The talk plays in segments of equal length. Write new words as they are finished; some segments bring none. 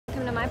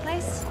to my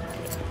place?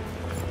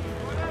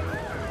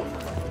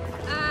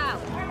 Ow!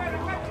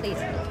 Please,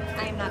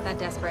 I am not that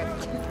desperate.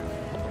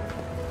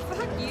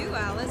 Fuck you,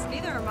 Alice.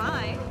 Neither am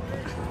I.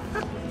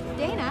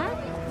 Dana,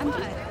 I'm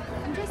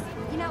just,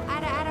 you know,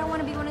 I don't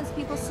want to be one of those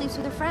people who sleeps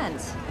with her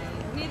friends.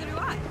 Neither do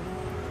I.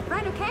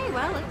 Right, okay,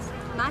 well, let's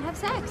not have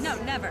sex. No,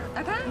 never.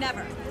 Okay?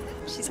 Never.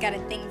 She's got a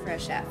thing for a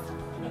chef.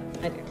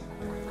 I do.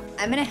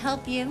 I'm gonna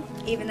help you,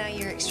 even though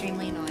you're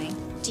extremely annoying.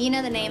 Do you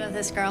know the name of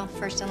this girl,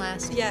 first and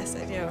last? Yes,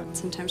 I do.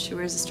 Sometimes she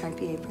wears a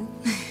stripy apron.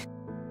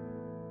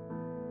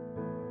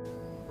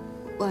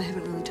 Well, I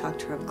haven't really talked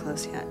to her up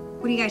close yet.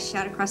 What do you guys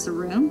shout across the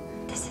room?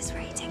 This is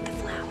where you take the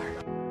flower.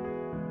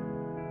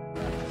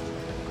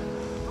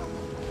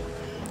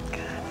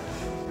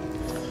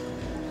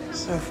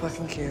 So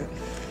fucking cute.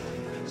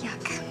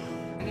 Yuck.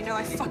 You know,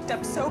 I fucked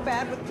up so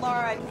bad with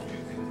Laura.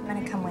 I'm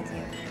gonna come with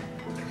you.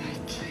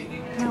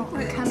 No,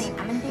 I'm coming.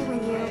 I'm gonna be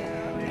with you,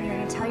 and you're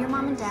gonna tell your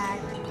mom and dad,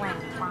 blank,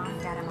 Mom,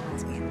 Dad, I'm a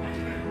lesbian.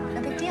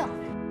 No big deal.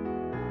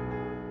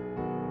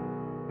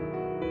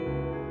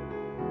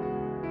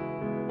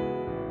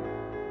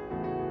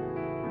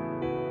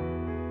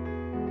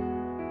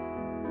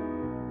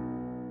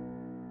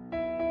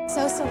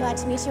 So glad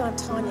to meet you. I'm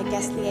Tanya,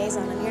 guest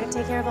liaison. I'm here to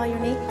take care of all your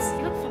needs.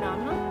 You look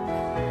phenomenal.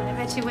 I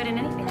bet you would in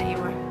anything that you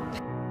were.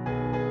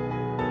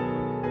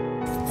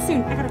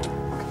 Soon. I gotta go.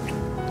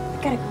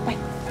 Bye.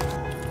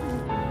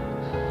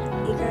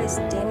 You guys,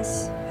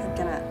 Dana's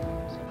gonna...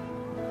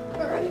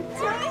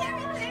 Tell me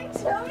everything.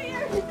 Tell me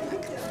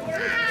everything.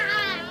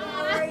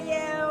 How are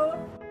you?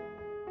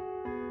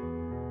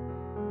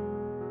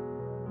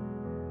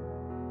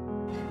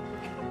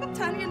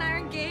 Tanya and I are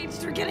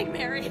engaged. We're getting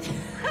married.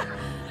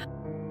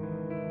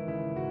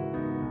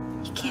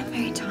 You can't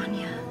marry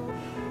Tanya.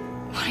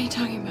 What are you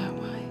talking about?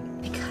 Why?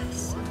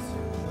 Because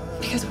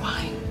Because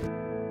why?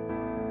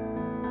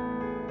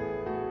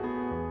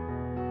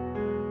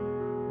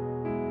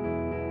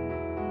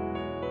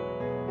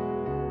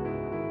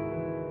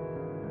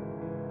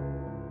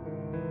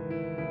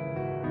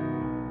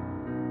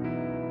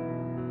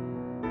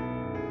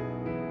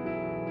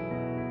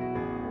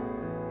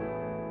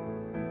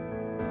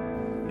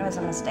 it was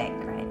a mistake,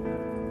 right?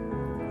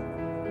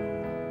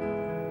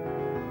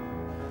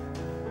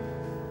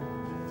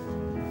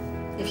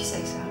 If you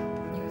say so.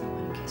 You were the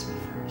one who kissed me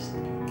first.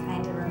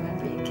 Kind of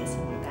remember you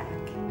kissing me back.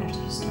 After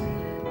you started.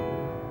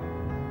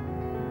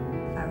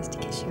 If I was to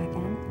kiss you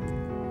again.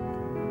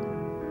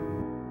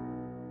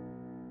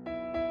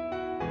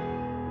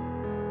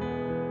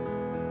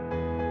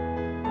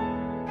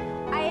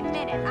 I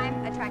admit it,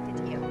 I'm attracted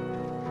to you.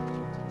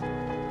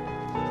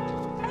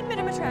 I admit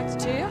I'm attracted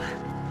to you.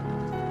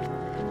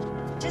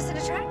 Just an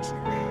attraction.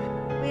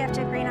 We have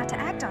to agree not to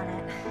act on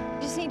it.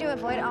 We just need to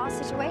avoid all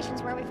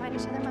situations where we find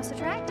each other most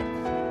attractive.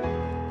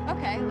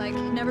 Okay, like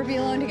never be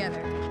alone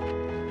together.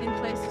 In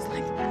places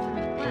like the bathroom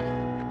of the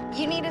planet.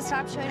 You need to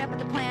stop showing up at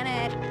the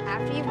planet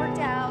after you've worked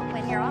out,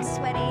 when you're all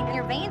sweaty and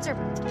your veins are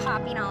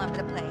popping all over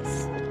the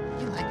place.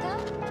 You like that?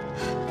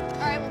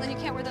 All right, well then you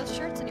can't wear those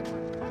shirts anymore.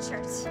 What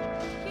shirts?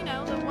 You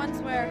know, the ones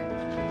where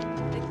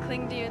they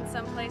cling to you in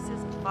some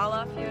places and fall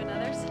off you in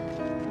others.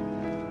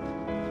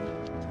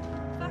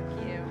 Fuck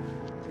you.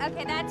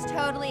 Okay, that's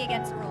totally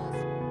against the rules.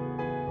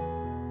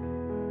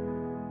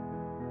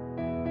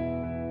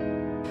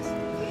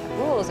 We have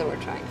rules and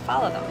we're trying to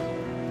follow them.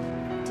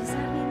 Does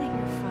that mean that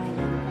you're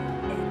finding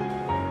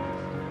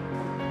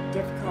it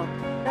difficult?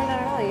 No, not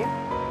at all, you.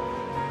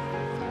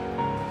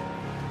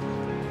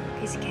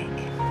 Piece of cake.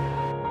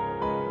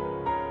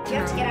 You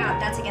have to get out.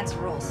 That's against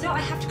the rules. No, I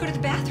have to go to the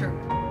bathroom.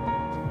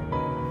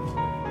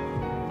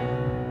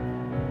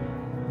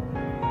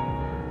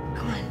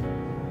 Come on.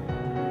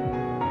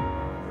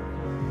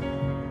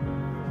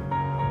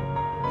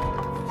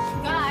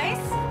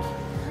 Guys,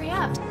 hurry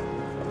up.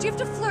 Do you have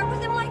to flirt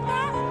with him like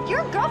that?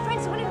 Your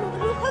girlfriend's the one who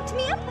hooked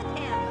me up with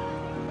him.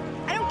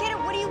 I don't get it.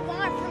 What do you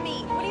want from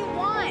me? What do you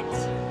want?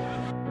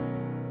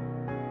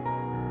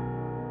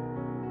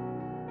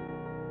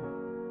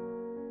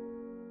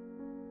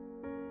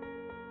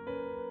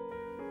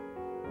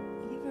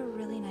 You have a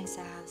really nice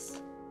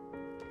ass.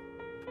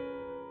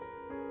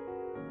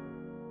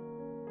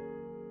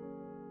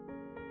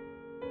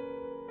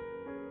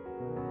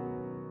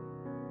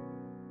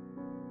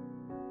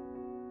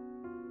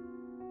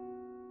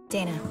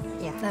 Dana,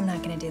 Yeah. I'm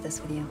not gonna do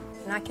this with you.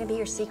 I'm not gonna be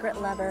your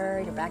secret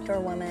lover, your backdoor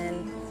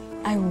woman.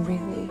 I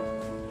really,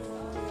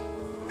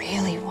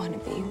 really want to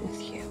be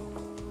with you.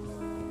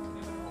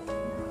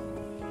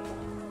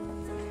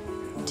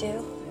 You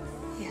do?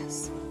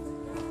 Yes.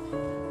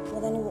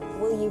 Well, then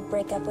will you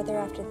break up with her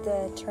after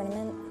the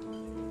tournament?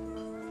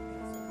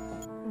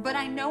 But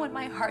I know in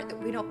my heart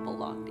that we don't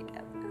belong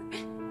together.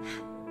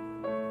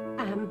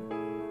 I'm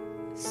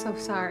so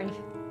sorry.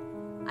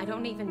 I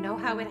don't even know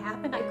how it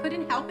happened. I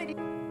couldn't help it.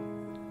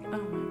 Oh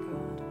my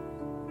God.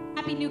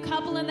 Happy new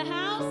couple in the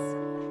house.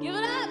 Give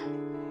it up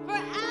for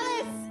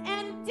Alice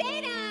and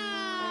Dana.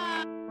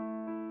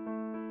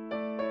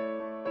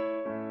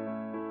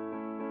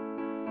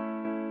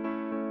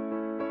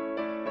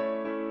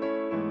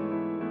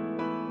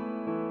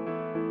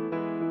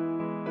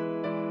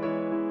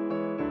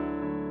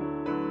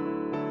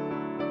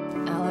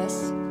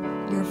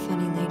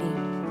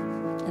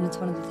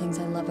 one of the things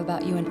I love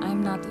about you, and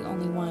I'm not the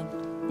only one.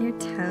 You're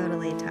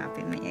totally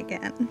topping me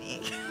again.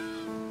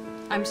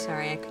 I'm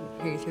sorry, I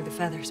couldn't hear you through the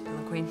feathers,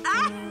 Pillow Queen.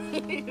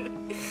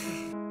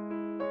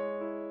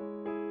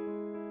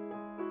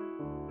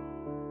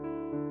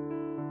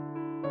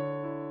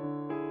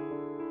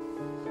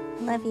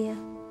 Love you.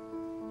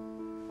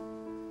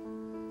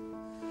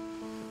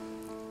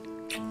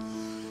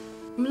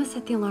 I'm gonna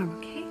set the alarm,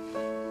 okay?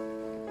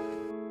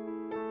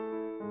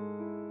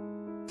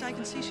 I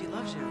can see she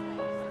loves you.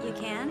 You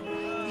can?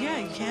 Yeah,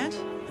 you can't?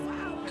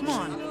 Come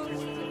on.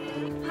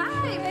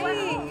 Hi,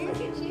 hey,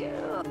 look at you.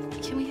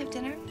 Can we have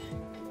dinner?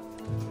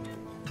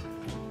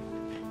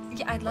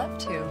 Yeah, I'd love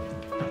to.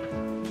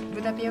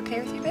 Would that be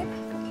okay with you, babe?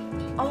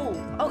 Oh,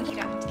 you don't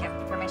have to get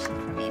permission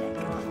from me to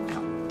go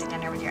out to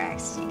dinner with your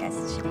ex. You guys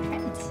should be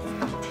friends.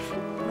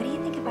 What do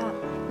you think about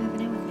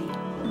moving in with me?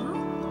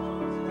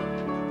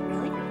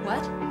 Really?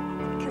 What?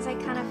 Because I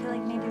kind of feel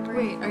like maybe we're...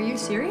 Wait, are you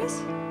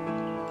serious?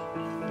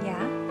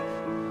 Yeah?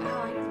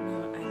 Oh, I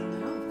don't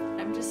know.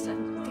 I'm just,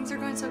 things are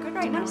going so good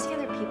right Do you now. want to see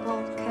other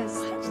people? Because...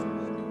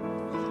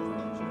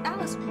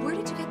 Alice, where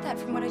did you get that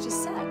from what I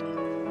just said?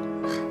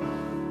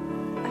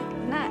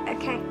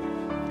 Okay.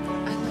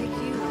 I like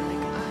you, I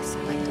like us, I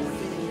like to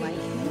really like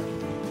you.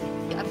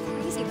 Yeah, I'm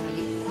crazy about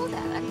you. You know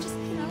that. I'm just,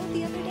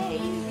 the other day,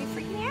 you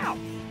freaked me out. I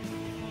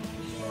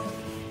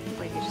can't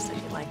believe you just said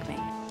you like me.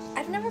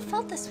 I've never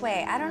felt this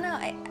way. I don't know.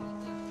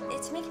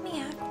 It's making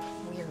me act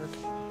weird.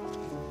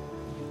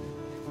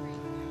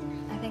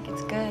 I think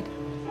it's good.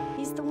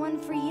 He's the one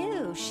for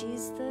you.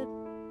 She's the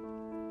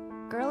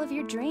girl of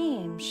your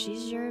dreams.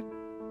 She's your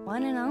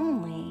one and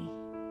only.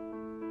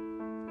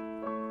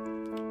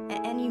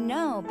 And you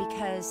know,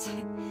 because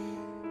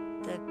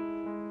the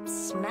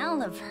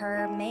smell of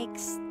her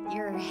makes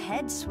your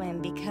head swim,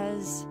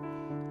 because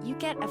you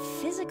get a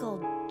physical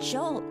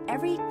jolt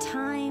every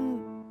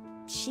time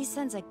she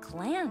sends a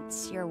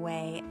glance your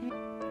way.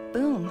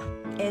 Boom,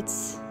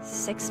 it's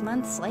 6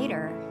 months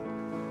later,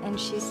 and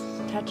she's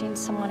touching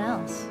someone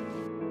else.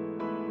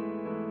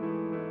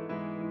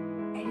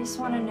 I just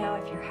want to know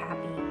if you're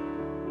happy.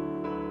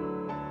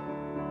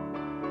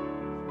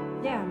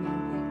 Yeah, I'm happy.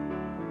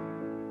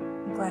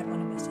 I'm glad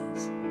one of us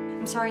is.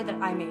 I'm sorry that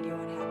I made you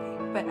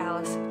unhappy, but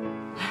Alice,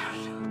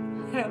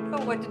 I don't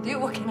know what to do.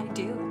 What can I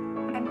do?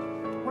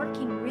 I'm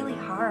working really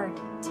hard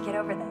to get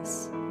over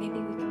this. Maybe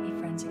we could be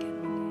friends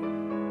again one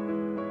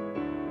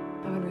day.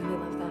 I would really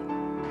love that.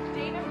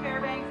 Dana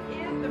Fairbanks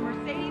is the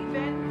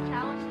Mercedes-Benz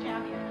Challenge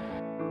champion.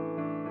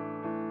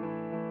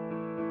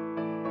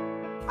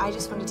 I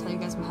just wanted to tell you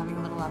guys I'm having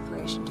a little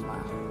operation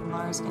tomorrow.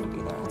 Laura's gonna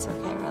be there. It's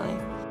okay, really.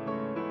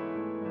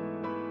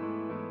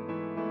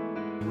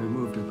 I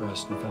removed her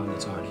breast and found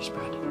it's already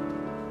spread.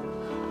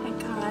 Oh my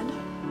God.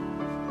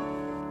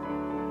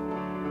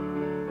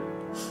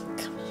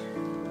 Come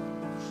here.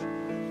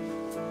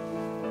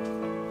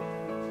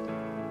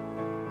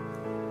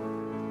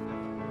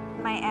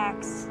 My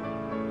ex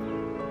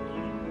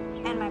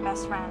and my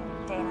best friend,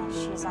 Dana,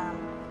 she's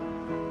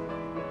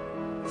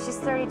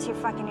 32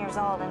 fucking years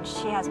old and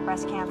she has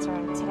breast cancer,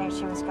 and today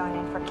she was going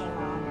in for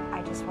chemo, and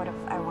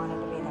I wanted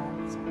to be there.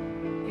 So.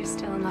 You're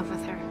still in love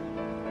with her.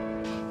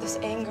 This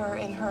anger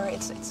in her,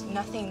 it's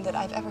nothing that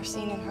I've ever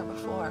seen in her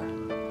before.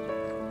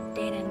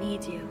 Dana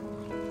needs you.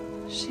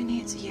 She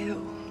needs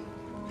you,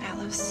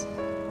 Alice. I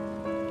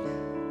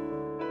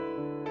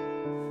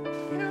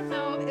don't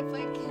know if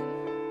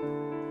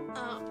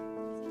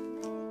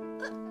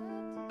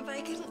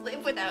I can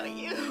live without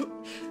you.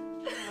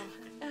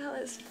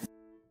 Alice.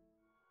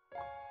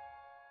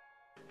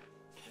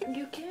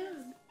 You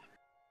can.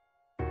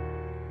 I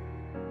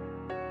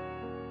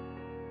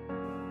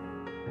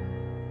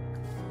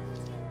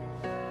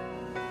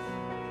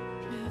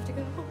have to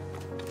go home.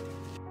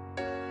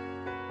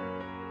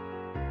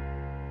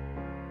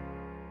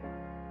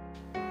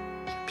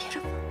 You're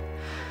beautiful.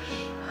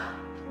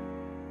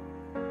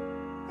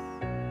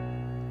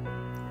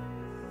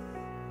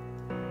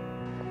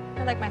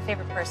 You're like my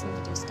favorite person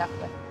to do stuff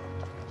with.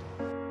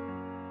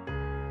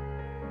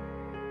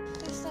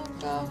 Please don't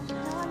go. No,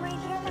 I'm right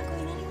here. I'm not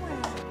going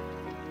anywhere.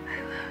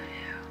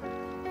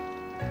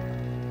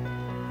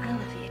 I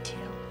love you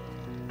too.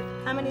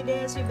 How many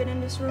days you been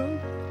in this room?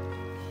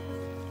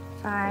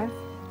 5.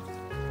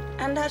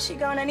 And has she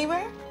gone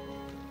anywhere?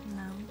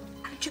 No.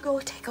 Why don't you go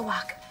take a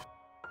walk?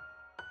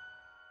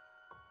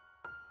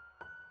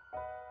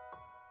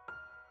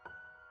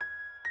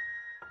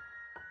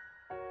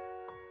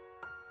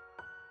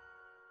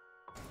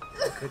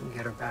 I couldn't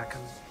get her back.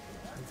 I'm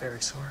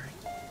very sorry.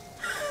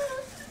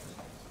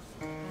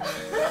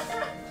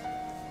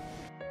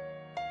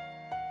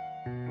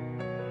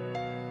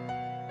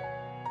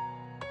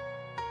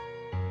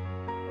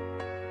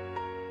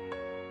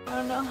 I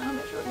don't know how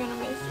much we're gonna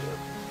miss you.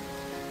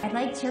 I'd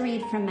like to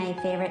read from my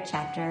favorite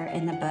chapter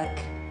in the book,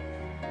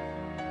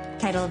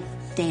 titled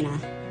Dana.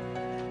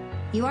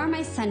 You Are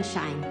My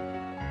Sunshine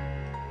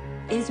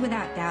is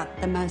without doubt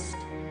the most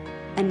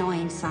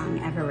annoying song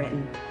ever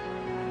written.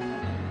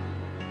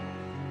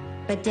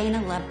 But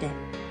Dana loved it.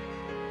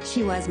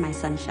 She was my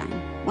sunshine.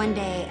 One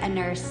day, a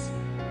nurse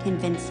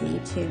convince me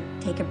to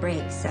take a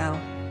break, so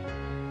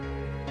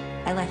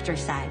I left her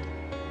side.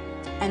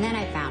 And then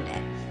I found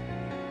it.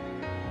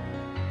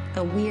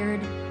 A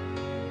weird,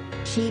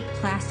 cheap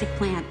plastic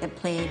plant that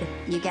played,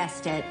 you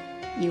guessed it,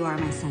 You Are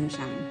My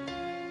Sunshine.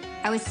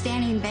 I was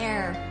standing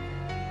there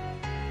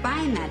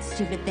buying that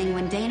stupid thing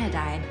when Dana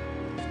died.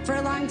 For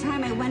a long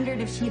time, I wondered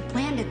if she'd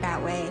planned it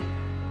that way.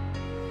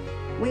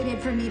 Waited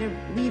for me to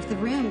leave the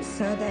room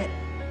so that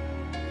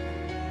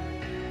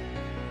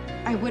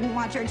I wouldn't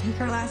watch her take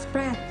her last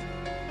breath.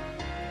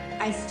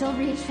 I still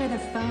reach for the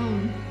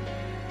phone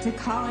to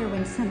call her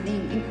when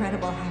something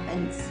incredible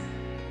happens.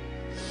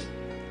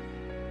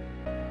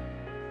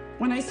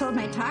 When I sold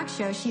my talk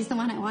show, she's the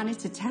one I wanted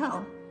to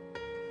tell.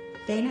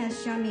 Dana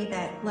has shown me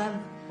that love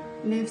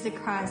moves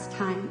across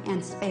time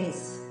and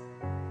space.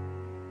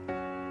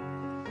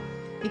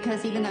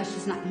 Because even though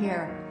she's not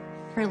here,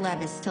 her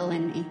love is still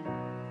in me.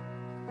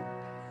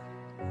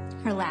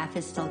 Her laugh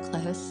is still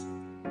close.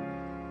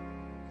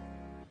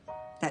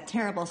 That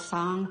terrible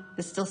song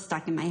is still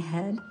stuck in my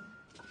head.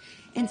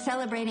 In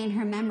celebrating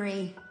her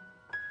memory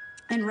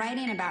and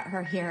writing about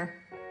her here,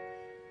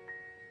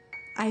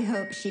 I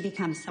hope she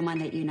becomes someone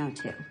that you know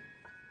too.